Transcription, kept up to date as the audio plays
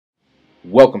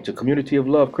Welcome to Community of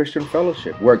Love Christian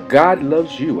Fellowship, where God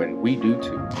loves you and we do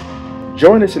too.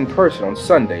 Join us in person on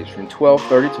Sundays from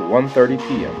 12:30 to 1:30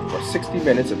 p.m. for 60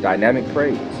 minutes of dynamic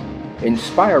praise,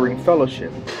 inspiring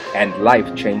fellowship, and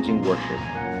life-changing worship.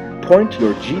 Point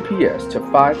your GPS to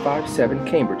 557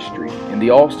 Cambridge Street in the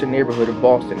Allston neighborhood of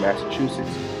Boston,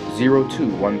 Massachusetts,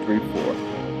 02134.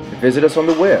 Visit us on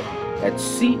the web at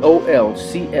colcf.org.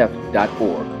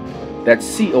 That's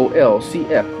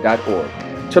colcf.org.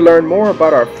 To learn more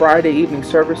about our Friday evening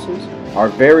services, our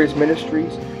various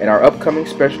ministries, and our upcoming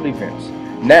special events.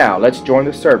 Now, let's join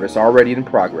the service already in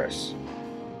progress.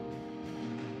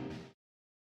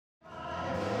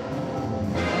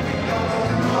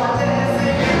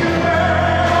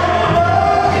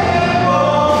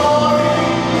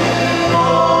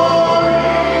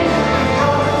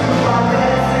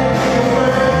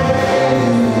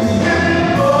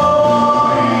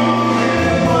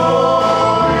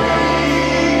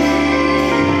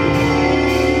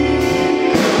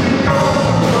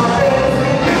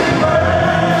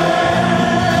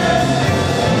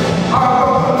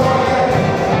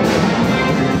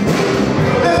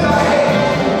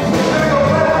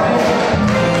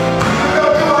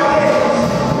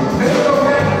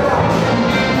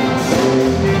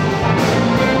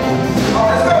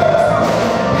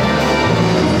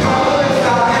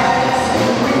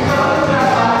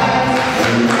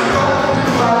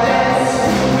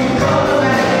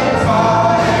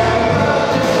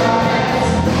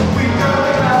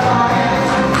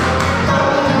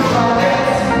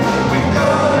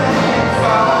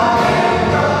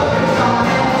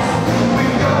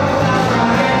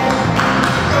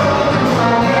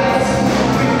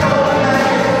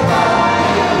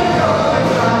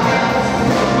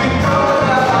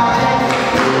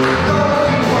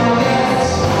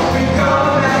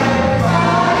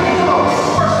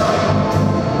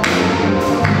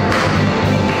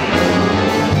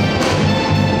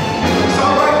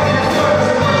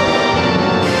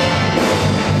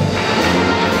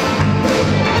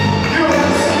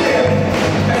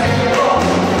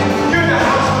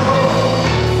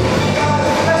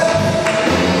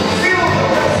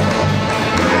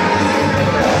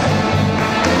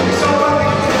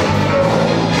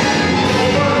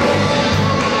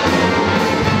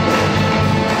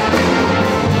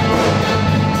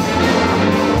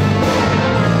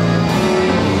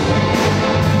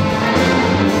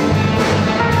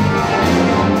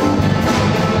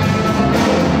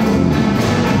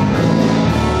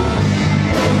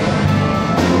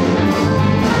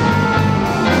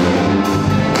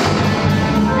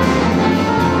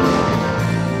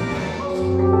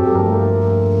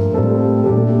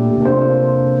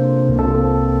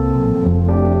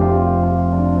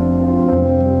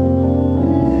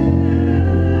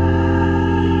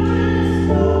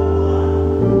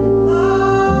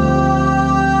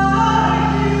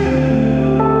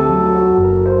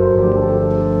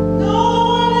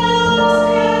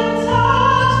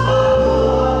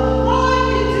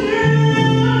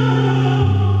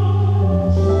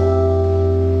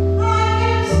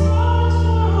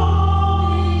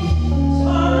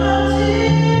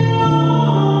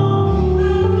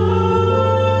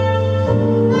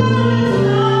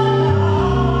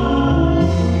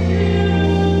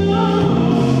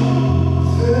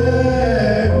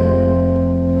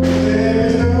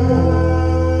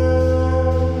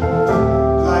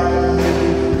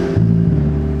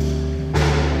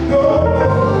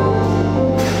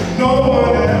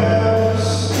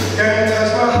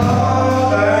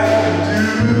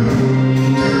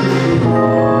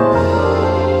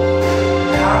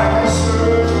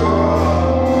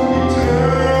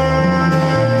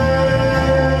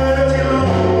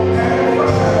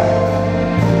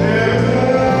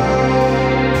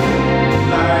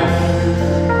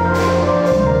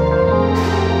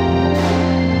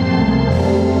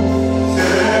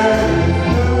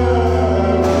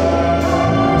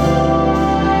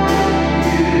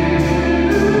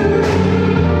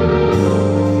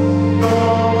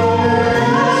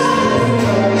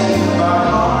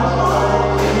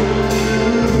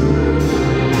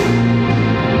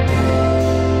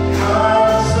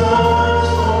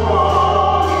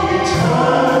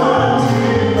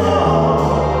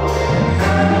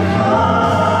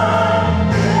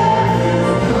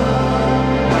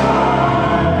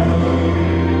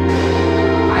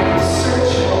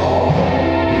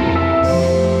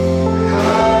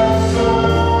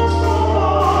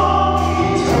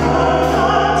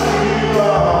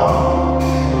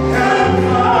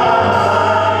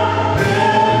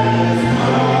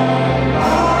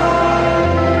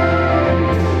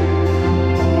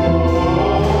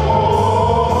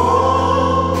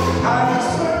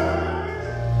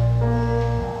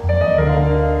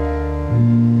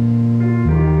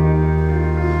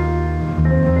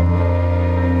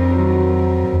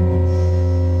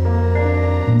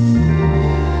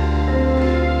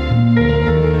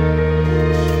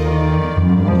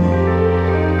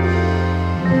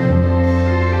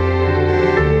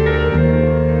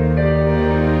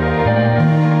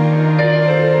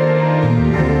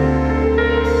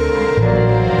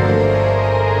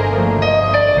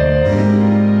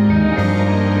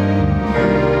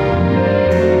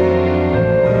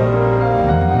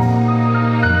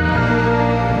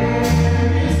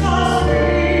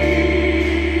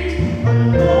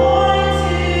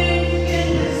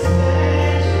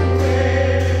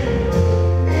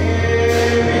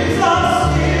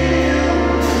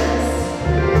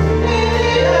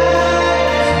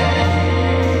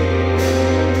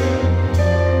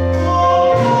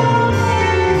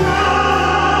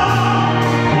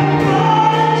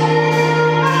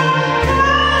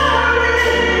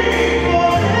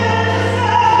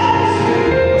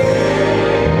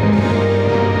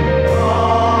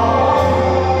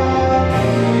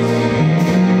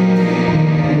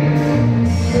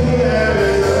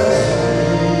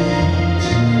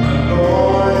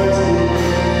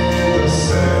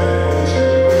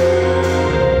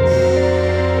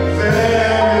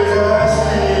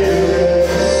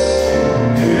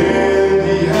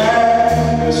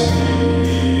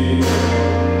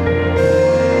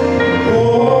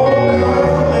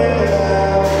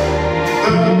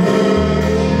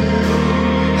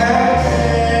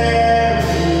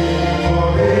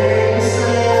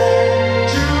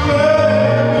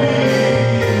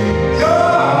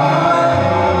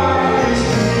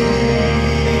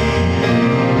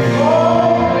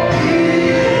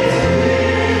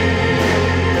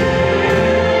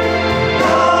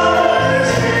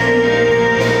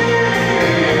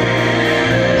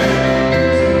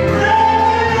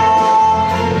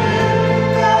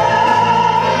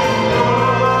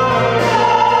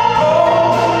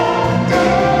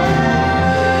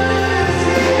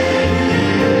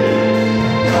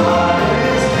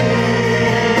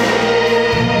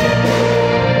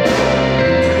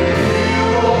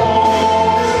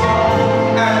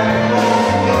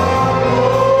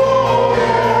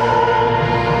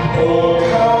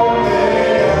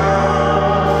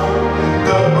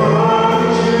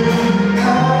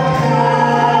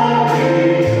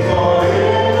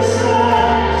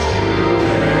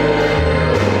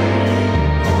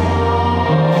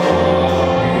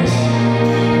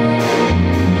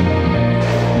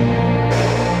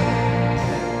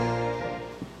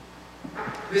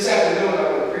 This afternoon, I'm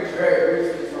going to preach very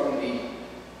briefly from the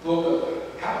book of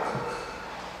Habakkuk.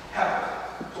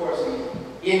 Habakkuk, towards the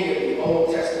end of the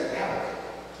Old Testament Habakkuk.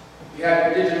 If you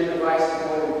have your digital device, you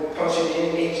go and punch it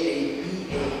in,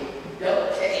 H-A-B-A-L-K,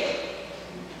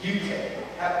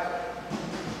 Habakkuk.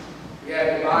 If you have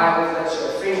your Bibles, let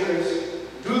your fingers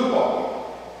do the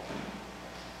walking.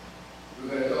 We're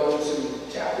going to go to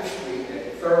chapter 3, that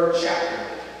third chapter,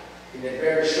 in that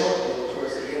very short book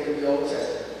towards the end of the Old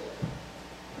Testament.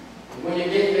 And when you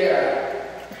get there,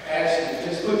 I ask you to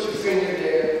just put your finger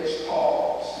there, push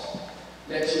pause,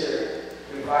 let your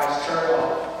device turn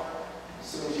off. As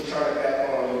soon as you turn it back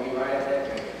on, you'll be right at that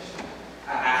page. I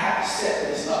have to set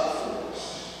this up for us.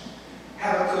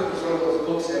 Habakkuk is one of those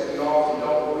books that we often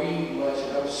don't read much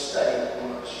and don't study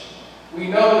much. We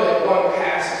know that one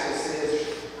passage that says,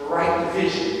 write the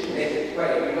vision, make it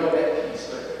plain. We know that piece,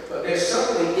 but there's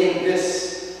something in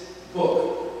this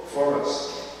book for us.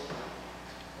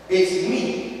 It's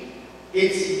me.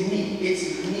 It's me. It's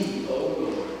me, oh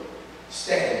Lord,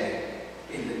 standing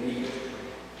in the need of prayer.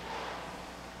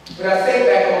 When I think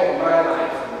back over my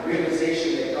life and the realization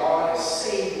that God has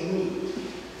saved me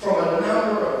from a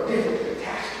number of different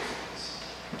catastrophes,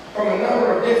 from a number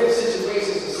of different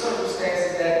situations and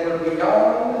circumstances that were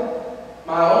beyond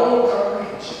my own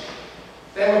comprehension,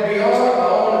 that were beyond my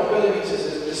own ability to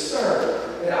discern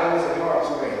that I was in harm's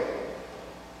way.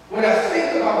 When I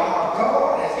think about how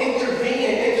God has intervened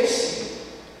and interceded,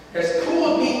 has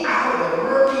pulled me out of the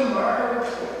murky mire of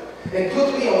clay and put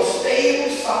me on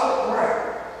stable, solid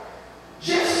ground,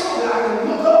 just so that I can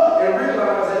look up and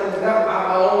realize that it was not by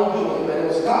my own doing, but it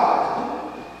was God's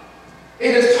doing.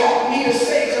 It has taught me to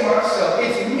say to myself,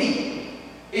 it's me.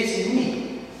 It's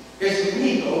me. It's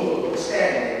me, oh Lord,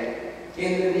 standing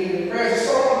in the need of prayer. The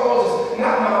song goes, it's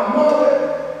not my mother,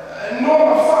 nor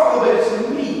my father, but it's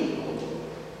me.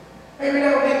 Maybe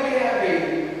now and then we have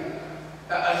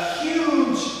a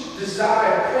huge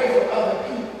desire to pray for other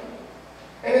people.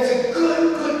 And it's a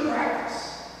good practice.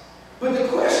 But the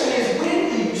question is, when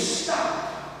do you stop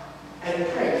and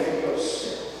pray for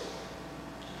yourself?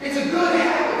 It's a good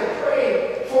habit to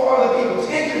pray for other people, to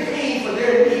intervene for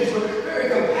their needs. We're very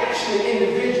compassionate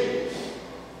individuals.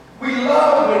 We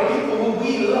love when people who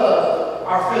we love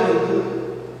are feeling good.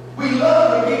 We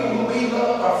love when people who we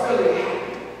love are feeling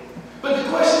happy. But the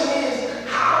question is,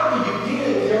 how do you deal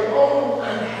with your own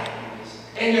unhappiness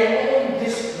and your own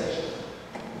displeasure?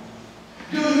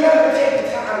 Do you ever take the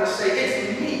time to say, it's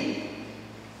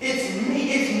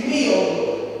me, oh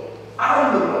Lord.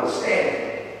 I'm the one standing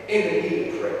in the need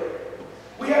of prayer.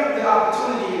 We have the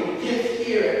opportunity and the gift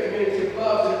here at Community of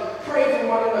Love to pray for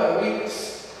one another. We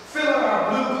fill out our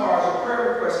blue cards or prayer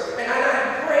requests. And I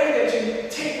pray that you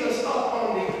take us up on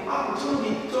the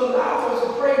opportunity to allow us to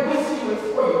pray with you and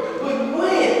for you. But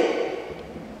when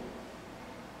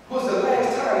was the last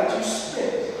time that you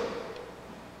spent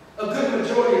a good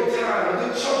majority of time, a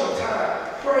good chunk of time,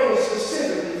 praying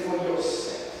specifically for yourself?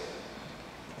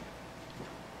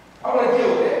 I want to deal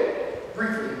with that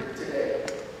briefly today.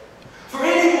 For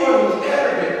anyone who's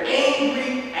ever been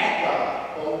angry at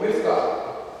God or with God,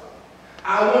 I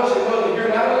want you to know that you're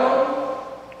not alone,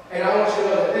 and I want you to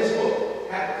know that this book,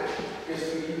 Habakkuk, is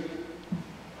for you.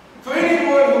 For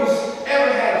anyone who's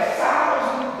ever had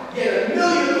 1,000, yet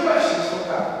 1,000,000 questions from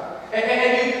God,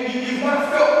 and you've not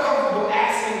felt comfortable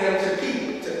asking them to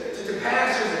people, to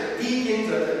pastors and deacons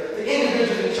or to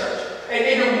individuals in church, and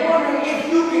you're wondering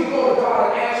if you can go to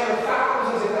God and answer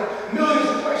thousands if not millions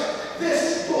of questions,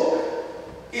 this book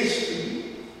is for you.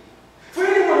 For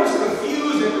anyone who's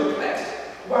confused and perplexed,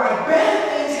 why bad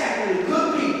things happen to good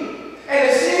people, and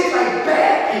it seems like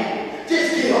bad people just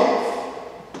get off.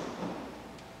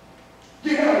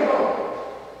 You're not alone.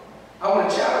 I want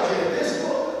to challenge you that this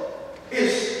book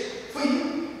is for you.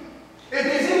 If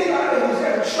there's anybody who's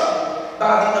ever troubled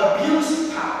by the abuse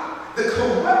power, the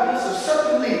corruptness of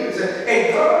certain leaders,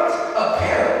 and God's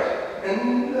apparent,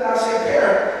 and I say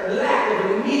apparent, lack of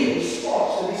an immediate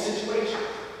response to these situations,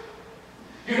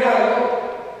 you're not alone.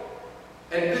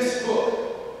 And this book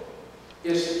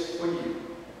is for you.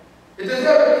 If there's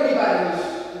ever anybody who's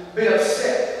been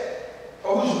upset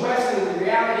or who's wrestling with the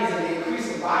realities of the increase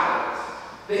in violence,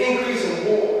 the increase in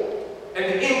war, and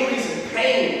the increase in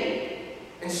pain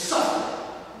and suffering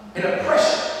and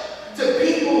oppression to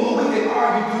people who we can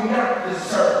argue do not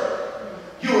deserve,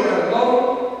 you are not alone,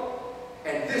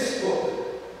 and this book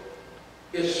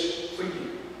is for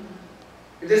you.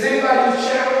 If there's anybody who's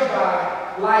challenged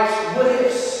by life's what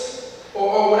ifs,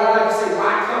 or what I like to say,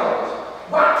 why comes?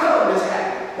 Why come this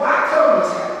happen? Why come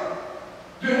this happen?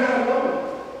 You're not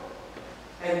alone.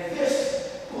 And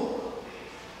this book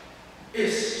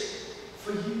is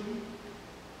for you.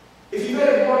 If you've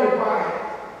ever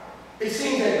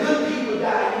seems that good people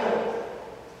die young,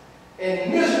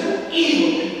 and miserable,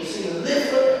 evil people seem to live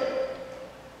forever.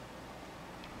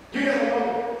 You gotta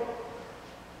know,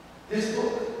 this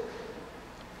book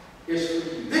is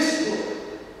for you. This book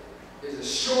is a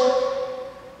short,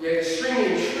 yet extremely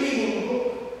intriguing book.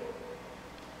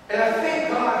 And I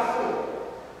thank God for it.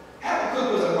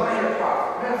 Habakkuk was a minor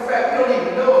prophet. Matter of fact, we don't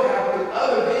even know of Habakkuk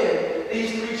other than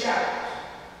these 3 chapters.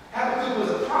 Habakkuk was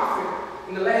a prophet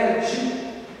in the land of Judah.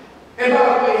 And by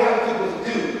the way, Habakkuk was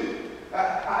a dude.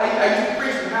 I used to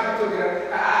preach from Habakkuk,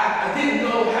 and I didn't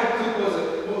know Habakkuk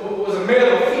was a male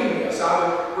or female, so I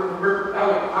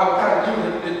would kind of do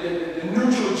the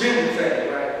neutral gender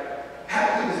thing, right?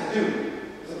 Habakkuk is a dude.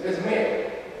 It's a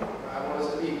man. I want us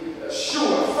to be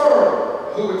sure,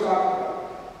 firm who we're talking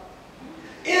about.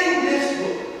 In this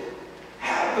book,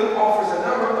 Habakkuk offers a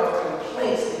number of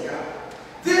complaints to God.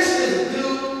 This is a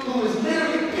dude who is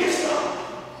literally pissed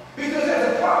off because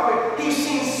as a prophet, he's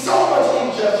seen so much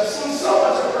injustice, seen so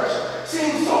much oppression,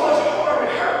 seen so much harm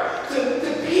and hurt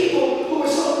to people who are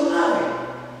so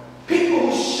loving, people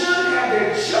who should have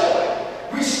their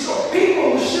joy restored,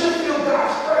 people who should feel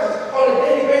God's presence on a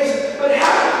daily basis. But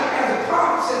Habakkuk, as a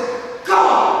prophet, said,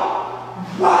 God,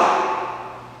 why?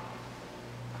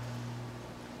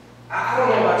 I don't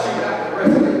know about you, but I can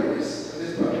resonate with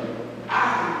this brother. I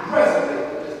can resonate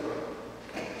with this brother.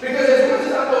 Because as much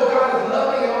as I know God is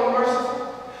loving and all merciful,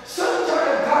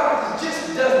 sometimes God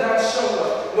just does not show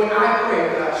up when I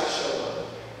pray God should show up.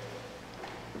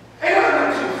 And I'm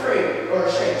not too afraid or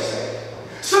ashamed to say it.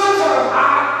 Sometimes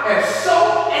I am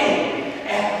so angry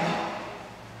at God.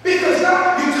 Because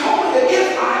God, you told me that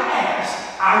if I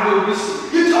ask, I will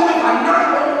receive. You told me if I knock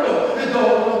on the door, the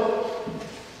door will open.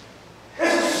 And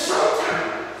so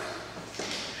sometimes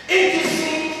it just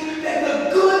seems that the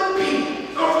good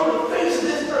people on the face of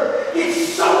this earth get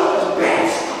so much bad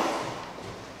stuff.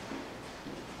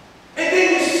 And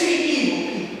then you see evil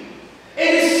people. And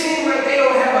it seems like they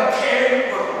don't have a care in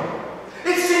the world.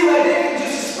 It seems like they can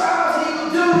just espouse evil,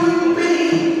 do evil, be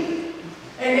evil.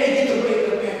 And they get to wake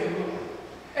up every morning.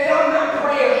 And I'm not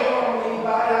praying harm on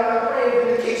anybody. I'm not praying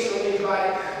vindication on anybody.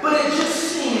 But it just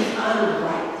seems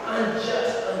unright,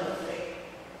 unjust, unfair.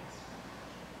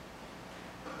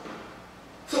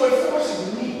 So it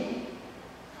forces me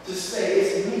to say,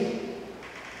 it's me.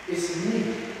 It's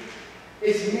me.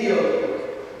 It's me, oh Lord.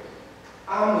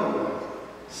 I'm the one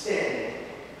standing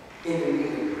in the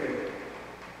kneeling prayer.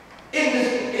 In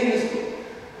this book,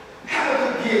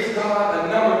 Habakkuk gives God a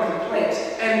number of complaints.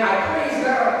 And I praise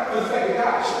God for the fact that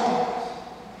God responds.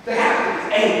 That Habakkuk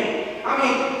is angry. I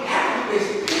mean, Habakkuk is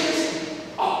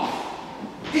pissed off.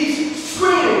 He's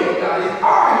screaming at God. He's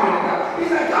arguing at God.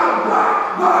 He's like, God,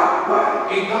 why?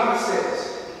 And God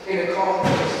says, in a calm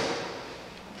voice,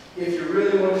 if you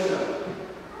really want to know,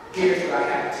 here's what I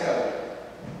have to tell you.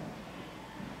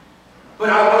 But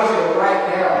I want you to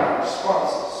write down my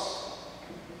responses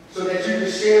so that you can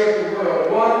share with the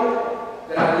world. 1,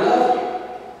 that I love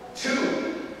you.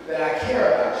 2, that I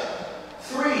care about you.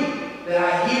 3, that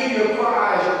I hear your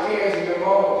cries, your cares, and your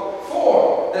moans.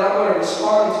 4, that I'm going to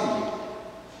respond to you.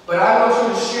 But I want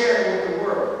you to share with the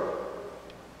world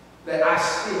that I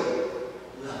still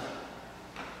love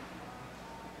you.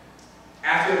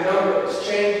 After the number of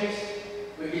exchanges,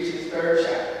 we get to the 3rd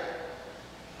chapter.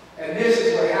 And this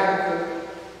is where Habakkuk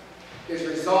is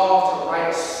resolved to write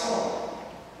a song.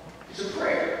 It's a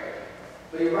prayer.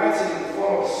 But he writes it in the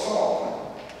form of a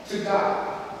song to God.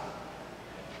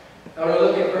 I'm going to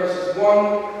look at verses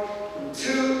 1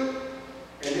 through 2,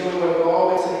 and then we're going to go all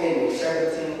the way to the ending,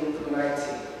 17 through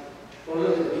 19. We're going to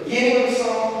look at the beginning of the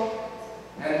song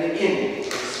and the ending of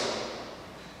the song.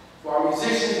 For our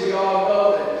musicians, we all know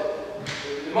that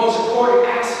the most important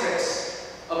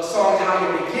aspects of a song is how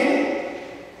you begin,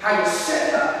 how you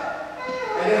set up,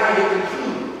 and then how you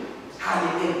conclude, how you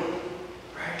end it.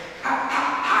 Right?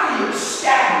 How do you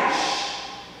establish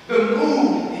the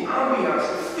mood, the ambiance,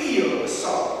 the feel of the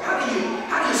song? How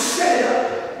do you set it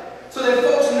up so that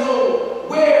folks know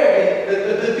where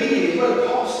the beat is, where the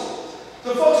pulse is?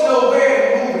 So folks know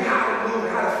where to move and how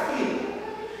to feel it.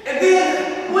 And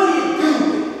then what do you do?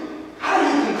 How do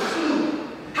you conclude?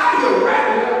 How do you wrap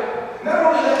it up? Not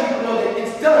only let people know that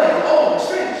it's done, it's over, it's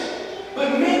finished,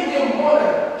 but make them want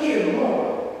to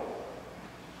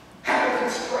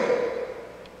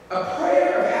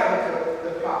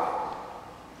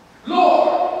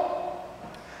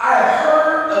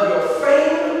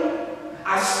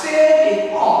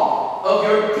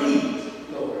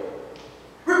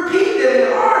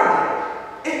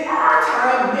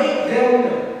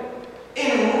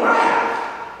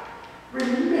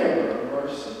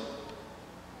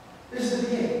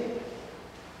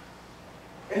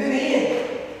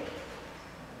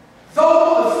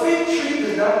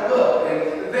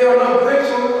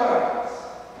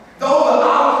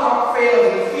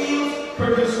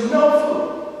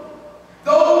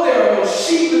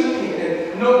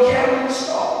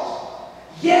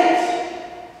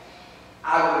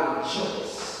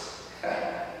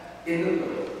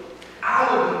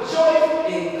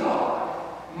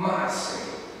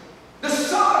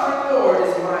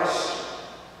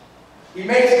He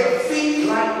makes my feet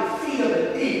like the feet of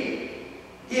a deer.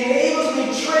 He enables me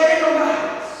to tread on the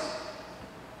heights.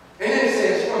 And then it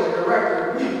says, for the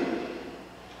director of music,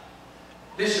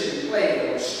 this should be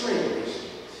played on string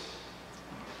instruments.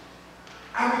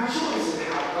 I rejoice in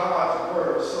how God's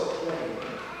word is so plain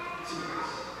to us.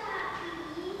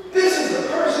 This is a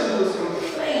person who is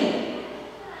complaining.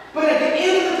 But at the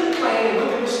end of the complaining,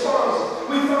 with the responses,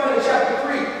 we find in chapter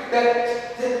 3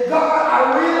 that God,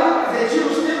 I realize that you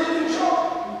are still in control.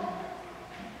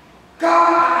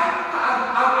 God,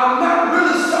 I'm not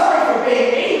really sorry for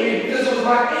being angry because it was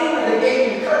my anger that gave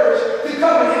me the courage to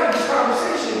come and have this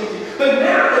conversation with you. But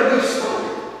now that we've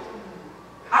spoken,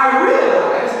 I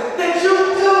realize that you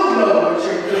do know what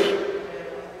you're doing.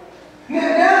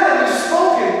 Now that we've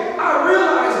spoken, I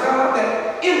realize, God,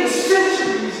 that in the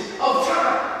centuries of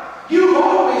time, you've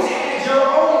always had your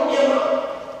own MO.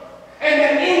 And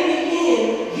that in the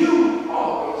end, you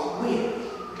always win.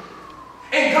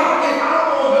 And God, if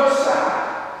I'm on your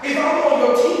side, if I'm on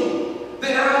your team,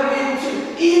 then I win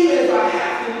too. Even if I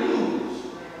have to lose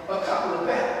a couple of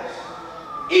battles.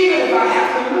 Even if I have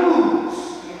to lose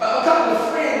a couple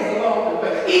of friends along the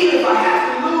way. Even if I have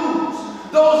to lose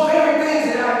those very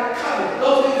things that I coveted,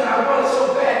 those things that I wanted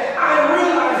so bad, I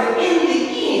realize that in the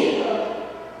end,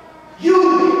 you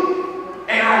win,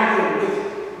 and I win with you.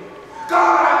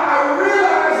 God, I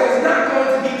realize that it's not going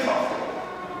to be comfortable.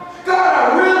 God,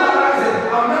 I realize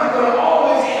that I'm not going to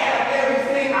always have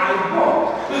everything I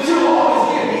want, but you will always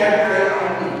give me everything I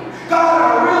need. God, I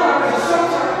realize that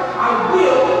sometimes I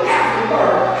will have to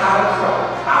learn how to crawl.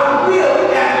 I will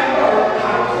have to learn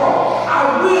how to crawl. I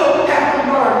will have to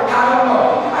learn how to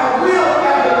walk. I will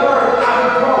have to learn how to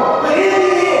grow. But in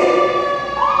the end,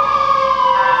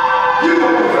 you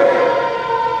will prevail.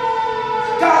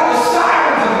 God, the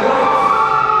sirens of life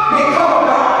may come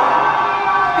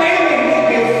about. They may make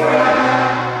me afraid.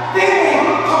 They may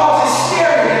cause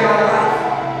hysteria in my life.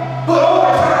 But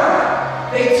over time,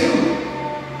 they too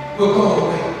will go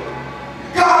away.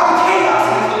 God, the chaos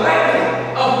and calamity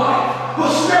of life will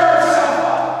stir itself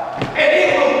up. And it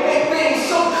will make things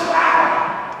so cloudy.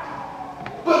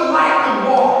 But like the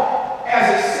water, as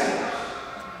it simmers,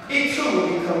 it too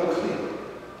will become clear.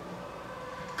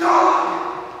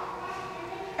 God,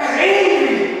 as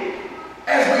angry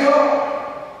as we are,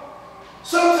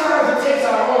 sometimes it takes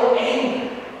our own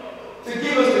anger to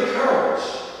give us the courage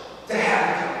to have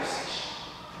a conversation.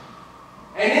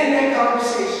 And in that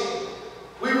conversation,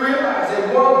 we realize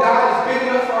that one, God is big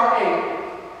enough for our anger,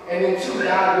 and then two,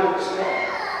 God will respond.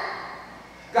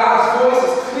 God's voice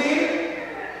is clear.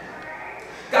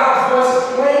 God's voice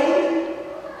is plain.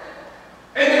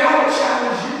 And then I will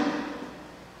challenge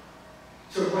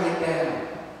you to write down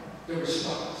the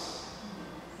response.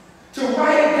 To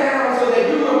write it down so that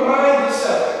you remind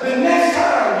yourself the next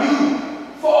time you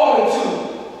fall into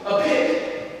a pit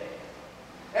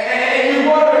and you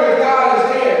wonder if God is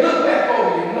there, look back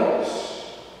over your notes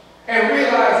and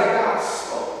realize that God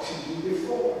spoke to you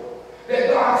before. That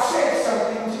God said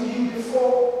something to you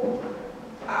before.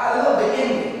 I love the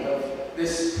ending of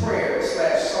this prayer /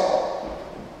 song.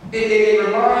 It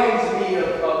reminds me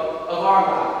of our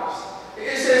lives.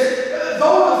 It says,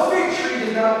 though the fig tree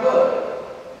does not bud,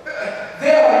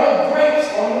 there are no grapes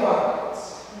on the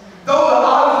vines. Though the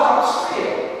olive crops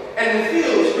fail and the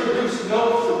fields produce no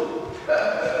fruit.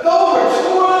 Though we're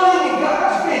toiling in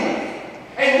God's vineyard,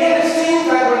 and yet it seems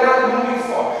like we're not moving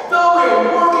far. Though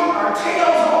we're working our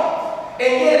tails off,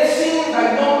 and yet it seems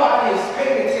like nobody is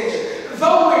paying attention.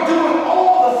 Though we're doing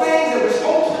all the things that we're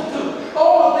supposed to do,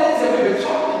 all the things that we've been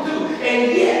taught to do, and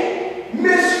yet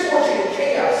misfortune and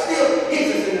chaos still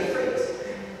hits us in the face.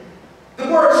 The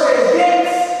word says,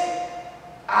 yes,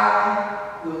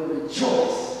 I will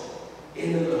rejoice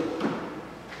in the Lord.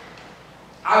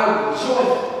 I will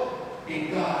rejoice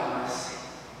in God my Savior.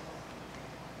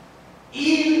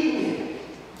 Even when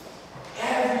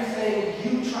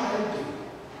everything you try to do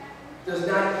does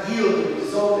not yield the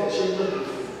result that you're looking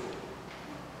for,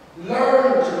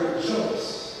 learn to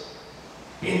rejoice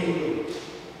in the Lord.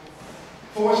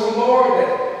 For it's the Lord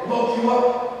that woke you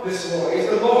up this morning. It's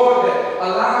the Lord that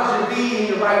allows you to be in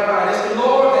your right mind. It's the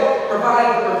Lord that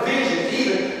provided the provisions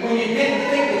even when you didn't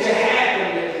think that you had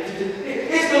them.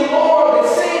 It's the Lord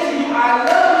that said to you, I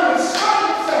love you in spite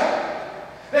of the fact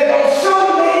that on some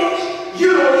days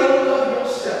you don't even love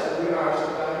yourself when you're honest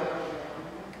about it.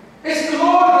 It's the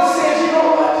Lord that says, you know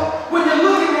what? When you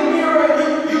look in the mirror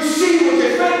and you see what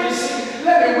you think you see,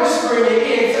 let me whisper in your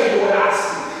ear and tell you what I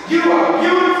see. You are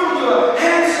beautiful, you are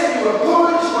handsome, you are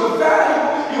gorgeous, you are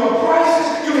valuable, you are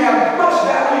priceless, you have much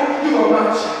value, you are my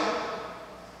child.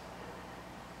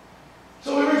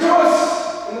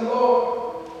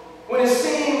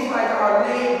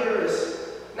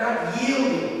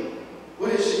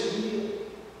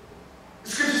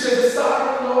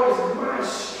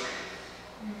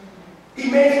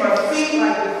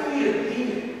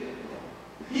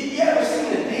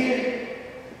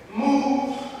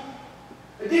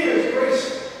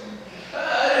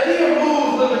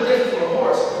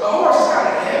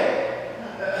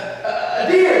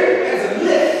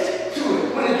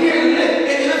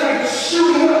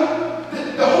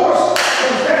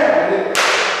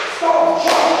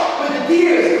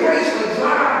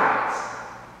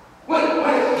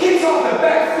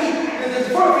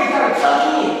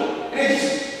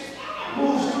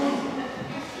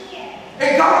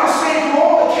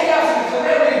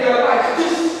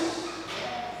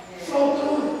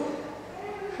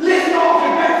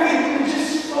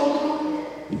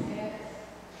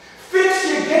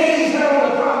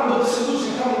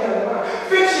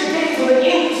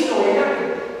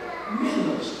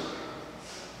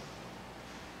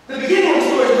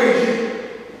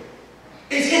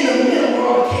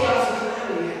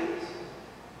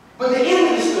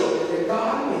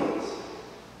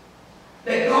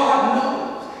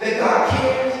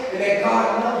 and that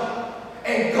God loves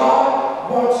you. And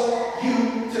God wants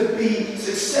you to be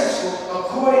successful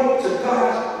according to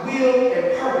God's will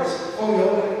and purpose for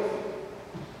your life.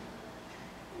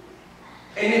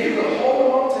 And if you can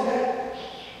hold on to that,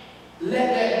 let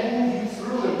that move you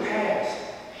through and past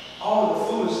all the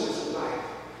foolishness of life.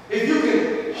 If you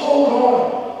can hold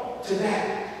on to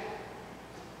that,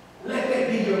 let that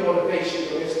be your motivation,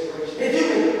 your inspiration. If you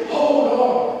can hold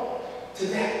on to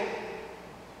that,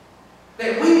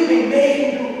 that we've been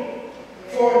made new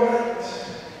for a night,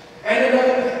 and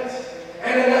another night,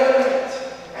 and another night,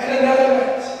 and another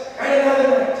night, and another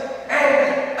night,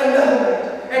 and another night,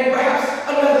 and perhaps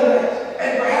another night,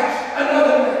 and perhaps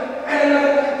another night, and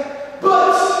another night.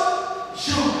 But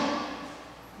joy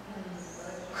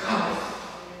cometh.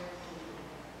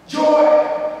 Joy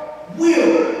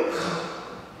will come.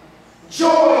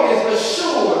 Joy is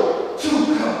assured to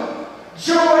come.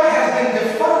 Joy has been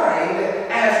defined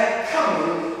as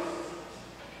coming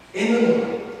in the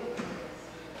morning.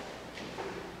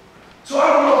 So I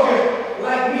don't know if you're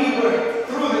like me, but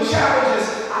through the challenges,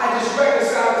 I just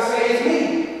reconcile and say, it's me.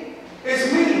 It's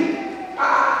me.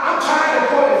 I'm tired of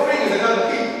pointing fingers at other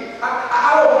people. I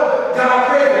don't, God,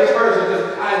 pray for this person because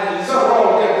there's something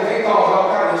wrong with them because they cause all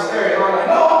kinds of hysteria. And I'm like,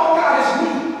 no, God, it's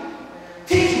me.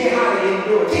 Teach me how to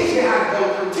endure. Teach me how to go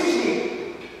through. Teach me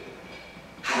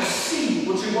how to see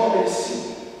what you want me to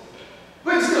see.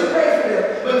 We can still pray for them,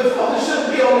 but the focus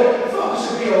shouldn't be on them. The focus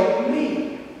should be on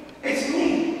me. It's me.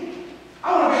 I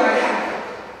want to be like Habakkuk.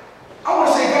 I want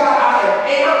to say, God,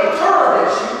 I'm deterred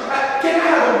at you. Can I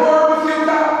have a word with you,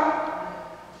 God?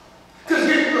 Because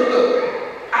look,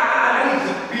 I need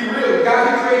to be real. God,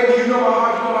 you created me. You know my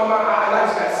heart. You know my mind. I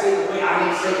just got to say it the way I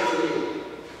need to say it to you.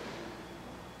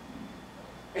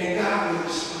 And God will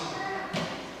respond.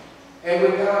 And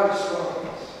when God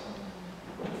responds,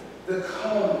 the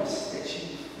calmness that you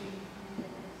feel.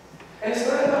 And it's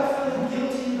not about feeling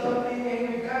guilty about being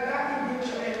angry. God can get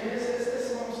your anger.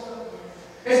 This small stuff.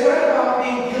 It's not about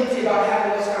being guilty about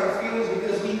having those kind of feelings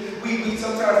because we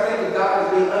sometimes think of God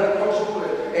as being unapproachable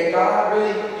and God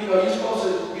really, you're supposed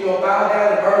to, bow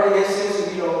down and burn the incense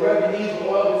and, rub your knees with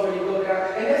oil before you go down.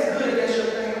 And that's good if that's your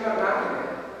thing. I'm not knocking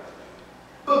that.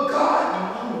 But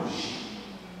God knows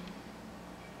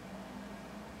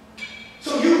you. So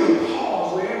you can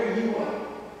pause wherever you are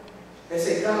and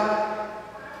say, God,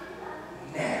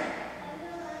 now,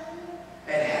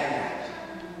 and have that.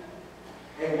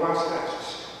 And watch God's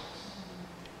response.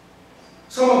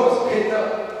 Some of us pent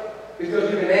up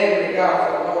because we've been angry at God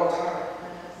for a long time.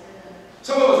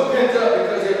 Some of us are pent up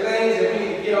because there are things that we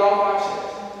need to get off our chest.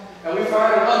 And we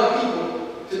find other people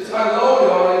to unload it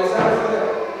on, and it's not for them.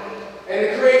 And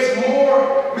it creates more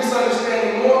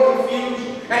misunderstanding, more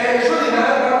confusion. And it's really not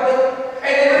about them.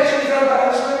 And it actually is not about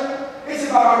us, really. It's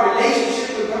about our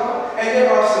relationship with God. And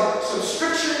there are some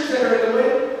strictures that are in the way.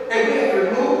 And we have to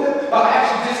remove them by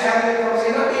actually just having a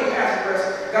conversation. Not being passive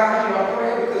aggressive. God, I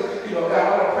pray because, God,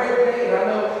 I want to pray today. And I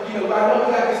know,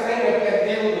 we got this thing that we have to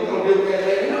deal with. We're going to deal with that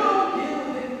later. No, deal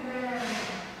with it now.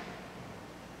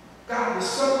 God, there's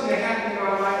something that happened in my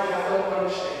life that I don't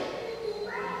understand.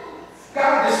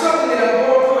 God, there's something that I'm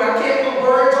going through. I can't put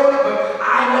words on it, but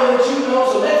I know that you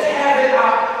know, so let's have it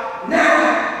out now.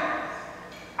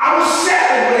 I was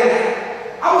 7 when it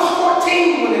happened. I was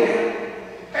 14 when it happened.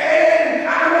 And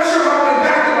I'm not sure how it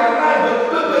impacted my life,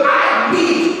 but I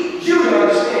need you to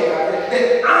understand, God,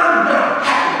 that I'm not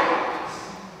happy about this.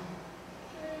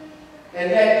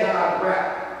 And let God wrap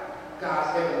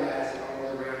God's everlasting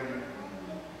arms around you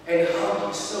and hug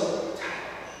you so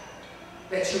tight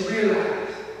that you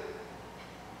realize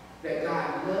that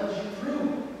God loves you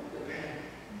through the pain,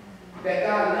 that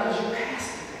God loves you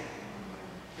past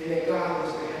the pain, and that God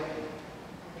wants to help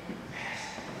you past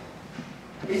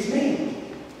it. It's me.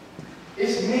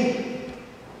 It's me.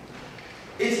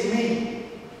 It's me.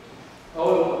 Oh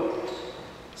Lord,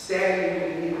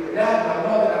 standing in the not my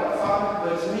mother, not my father,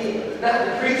 but it's me. Not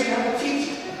the preacher, not the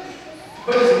teacher,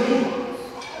 but it's me.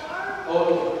 Oh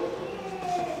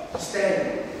Lord,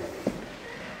 standing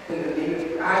in the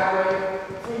need. I pray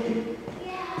for you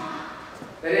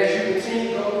that as you continue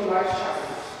to go through life's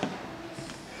challenges,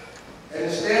 and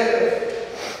instead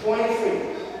of pointing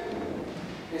fingers,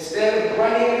 instead of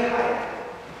running and hiding,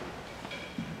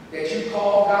 that you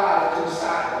call God to the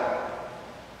sidewalk,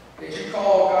 that you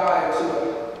call God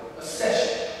to a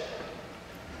session,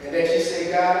 and that you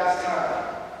say, God, it's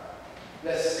time.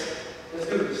 Let's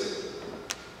do this.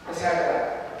 Let's have it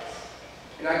out.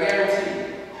 And I guarantee you,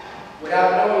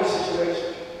 without knowing the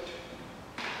situation,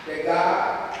 that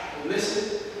God will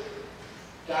listen,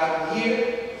 God will hear,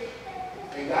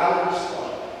 and God will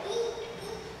respond.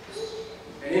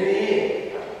 And in the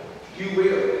end, you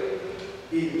will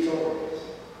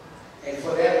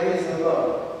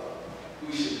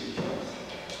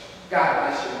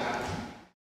God bless you.